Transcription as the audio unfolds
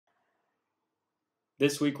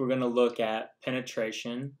This week we're going to look at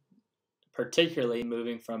penetration, particularly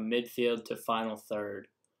moving from midfield to final third.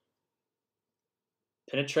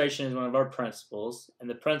 Penetration is one of our principles, and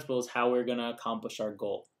the principle is how we're going to accomplish our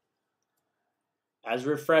goal. As a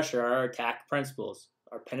refresher, our attack principles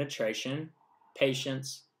are penetration,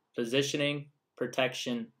 patience, positioning,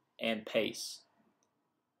 protection, and pace.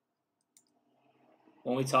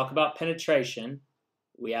 When we talk about penetration,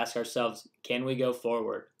 we ask ourselves, can we go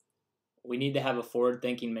forward? We need to have a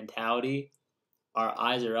forward-thinking mentality. Our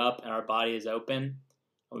eyes are up and our body is open.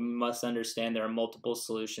 We must understand there are multiple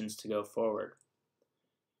solutions to go forward.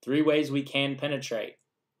 3 ways we can penetrate: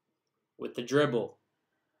 with the dribble,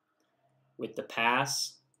 with the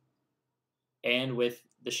pass, and with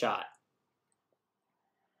the shot.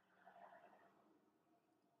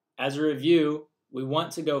 As a review, we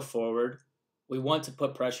want to go forward. We want to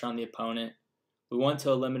put pressure on the opponent. We want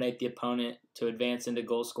to eliminate the opponent to advance into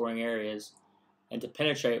goal-scoring areas. And to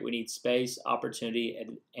penetrate, we need space, opportunity,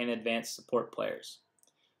 and advanced support players.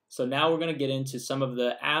 So now we're going to get into some of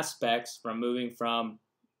the aspects from moving from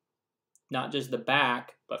not just the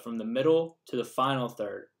back, but from the middle to the final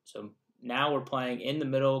third. So now we're playing in the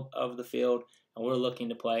middle of the field, and we're looking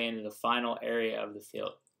to play into the final area of the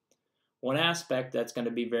field. One aspect that's going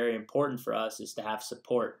to be very important for us is to have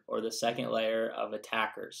support, or the second layer of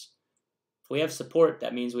attackers. If we have support,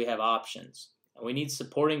 that means we have options. And we need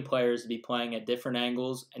supporting players to be playing at different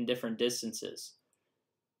angles and different distances.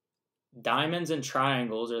 Diamonds and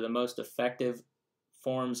triangles are the most effective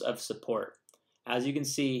forms of support. As you can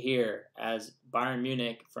see here, as Bayern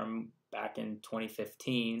Munich from back in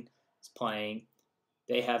 2015 is playing,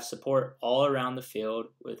 they have support all around the field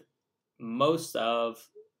with most of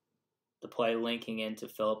the play linking into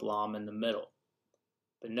Philipp Lahm in the middle.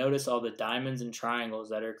 But notice all the diamonds and triangles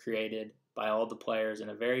that are created by all the players in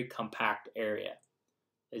a very compact area.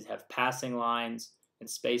 They have passing lines and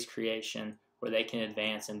space creation where they can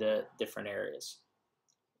advance into different areas.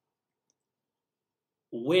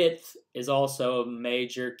 Width is also a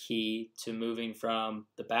major key to moving from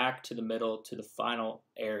the back to the middle to the final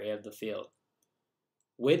area of the field.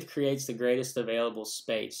 Width creates the greatest available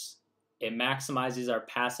space. It maximizes our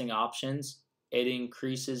passing options. It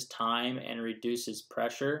increases time and reduces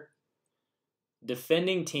pressure.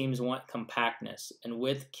 Defending teams want compactness, and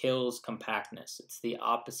width kills compactness. It's the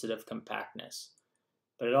opposite of compactness.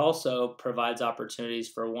 But it also provides opportunities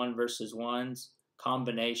for 1-versus-1s,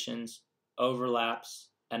 combinations, overlaps,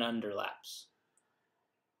 and underlaps.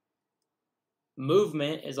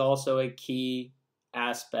 Movement is also a key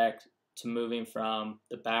aspect to moving from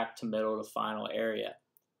the back to middle to final area.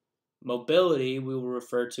 Mobility we will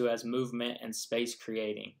refer to as movement and space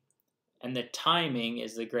creating. And the timing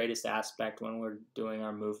is the greatest aspect when we're doing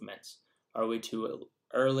our movements. Are we too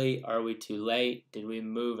early? Are we too late? Did we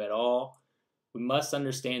move at all? We must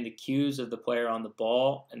understand the cues of the player on the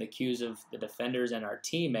ball and the cues of the defenders and our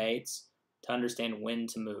teammates to understand when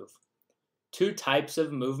to move. 2 types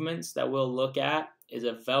of movements that we'll look at is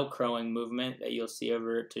a Velcroing movement that you'll see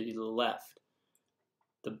over to the left.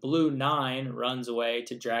 The blue 9 runs away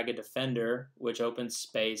to drag a defender, which opens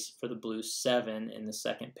space for the blue 7 in the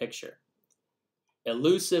second picture.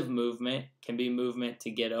 Elusive movement can be movement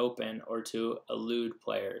to get open or to elude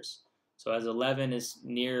players. So as 11 is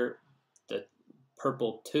near the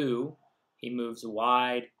purple 2, he moves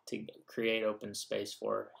wide to create open space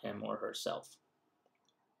for him or herself.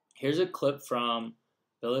 Here's a clip from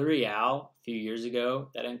Villarreal a few years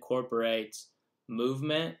ago that incorporates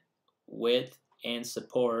movement, width, and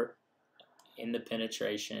support in the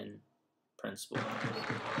penetration principle.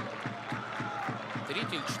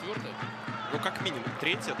 Третья или четвертая? Ну, как минимум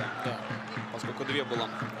третья, да. Поскольку 2 было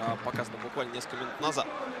показано буквально несколько минут назад.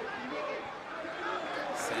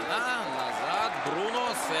 Сена, назад,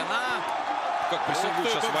 Бруно, Сена. Как прессингует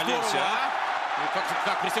сейчас Валенсия.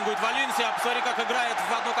 Как прессингует Валенсия. Посмотри, как играет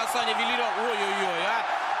в одно касание Вильяреал. Ой-ой-ой, а.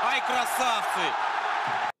 Ай, красавцы.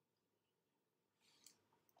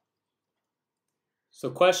 So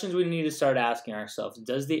questions we need to start asking ourselves: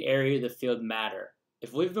 does the area of the field matter?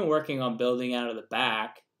 If we've been working on building out of the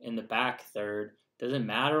back, in the back third, does it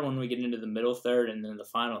matter when we get into the middle third and then the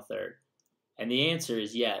final third? And the answer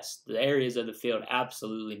is yes. The areas of the field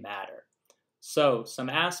absolutely matter. So some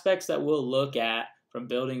aspects that we'll look at from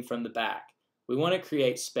building from the back. We want to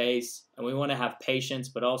create space, and we want to have patience,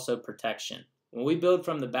 but also protection. When we build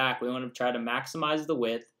from the back, we want to try to maximize the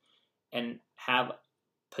width and have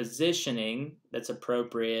positioning that's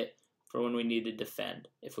appropriate for when we need to defend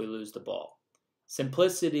if we lose the ball.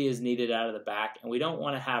 Simplicity is needed out of the back, and we don't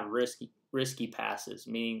want to have risky passes,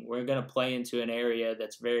 meaning we're going to play into an area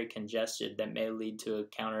that's very congested that may lead to a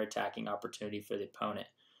counterattacking opportunity for the opponent.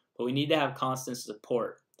 but we need to have constant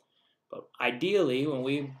support. But ideally, when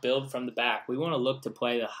we build from the back, we want to look to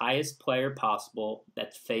play the highest player possible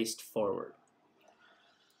that's faced forward.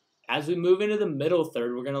 As we move into the middle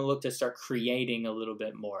third, we're going to look to start creating a little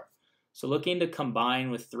bit more. So looking to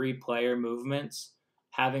combine with 3-player movements,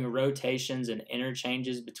 having rotations and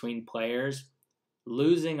interchanges between players,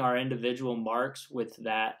 losing our individual marks with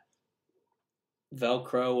that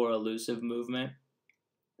Velcro or elusive movement,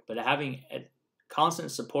 but having a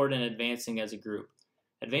constant support and advancing as a group.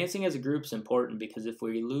 Advancing as a group is important because if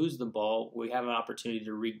we lose the ball, we have an opportunity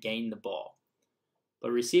to regain the ball.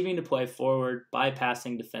 But receiving to play forward,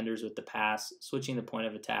 bypassing defenders with the pass, switching the point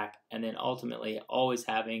of attack, and then ultimately always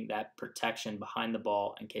having that protection behind the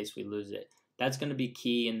ball in case we lose it. That's going to be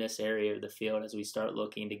key in this area of the field as we start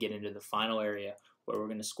looking to get into the final area where we're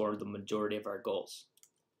going to score the majority of our goals.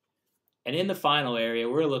 And in the final area,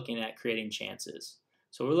 we're looking at creating chances.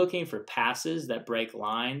 So we're looking for passes that break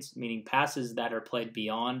lines, meaning passes that are played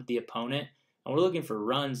beyond the opponent. And we're looking for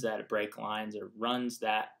runs that break lines or runs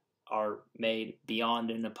that are made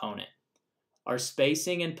beyond an opponent. Our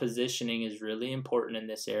spacing and positioning is really important in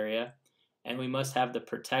this area, and we must have the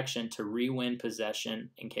protection to re-win possession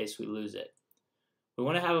in case we lose it. We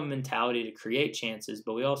want to have a mentality to create chances,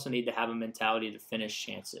 but we also need to have a mentality to finish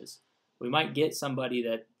chances. We might get somebody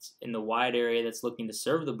that's in the wide area that's looking to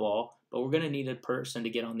serve the ball, but we're going to need a person to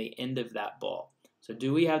get on the end of that ball. So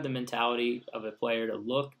do we have the mentality of a player to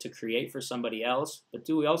look to create for somebody else, but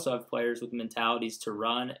do we also have players with mentalities to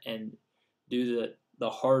run and do the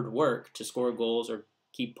hard work to score goals or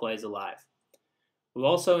keep plays alive? We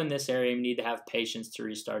also in this area need to have patience to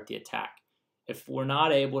restart the attack. If we're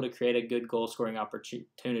not able to create a good goal scoring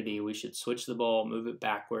opportunity, we should switch the ball, move it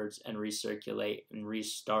backwards, and recirculate and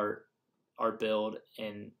restart our build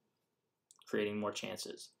and creating more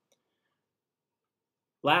chances.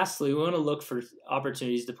 Lastly, we want to look for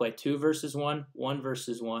opportunities to play 2 versus 1, 1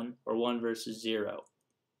 versus 1, or 1 versus 0.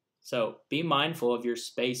 So be mindful of your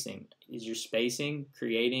spacing. Is your spacing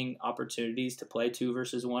creating opportunities to play 2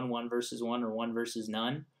 versus 1, 1 versus 1, or 1 versus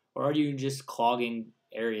none? Or are you just clogging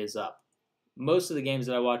areas up? Most of the games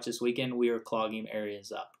that I watched this weekend, we are clogging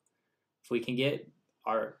areas up. If we can get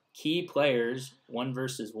our key players 1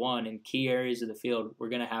 versus 1 in key areas of the field, we're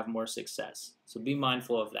going to have more success. So be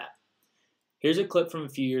mindful of that. Here's a clip from a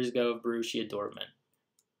few years ago of Borussia Dortmund,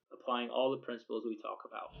 applying all the principles we talk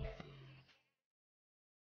about.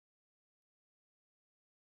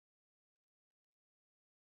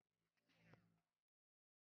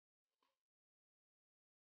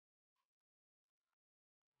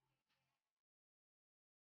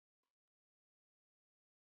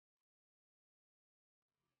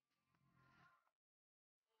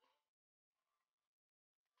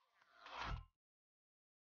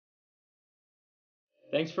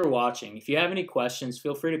 Thanks for watching. If you have any questions,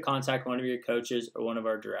 feel free to contact one of your coaches or one of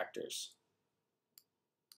our directors.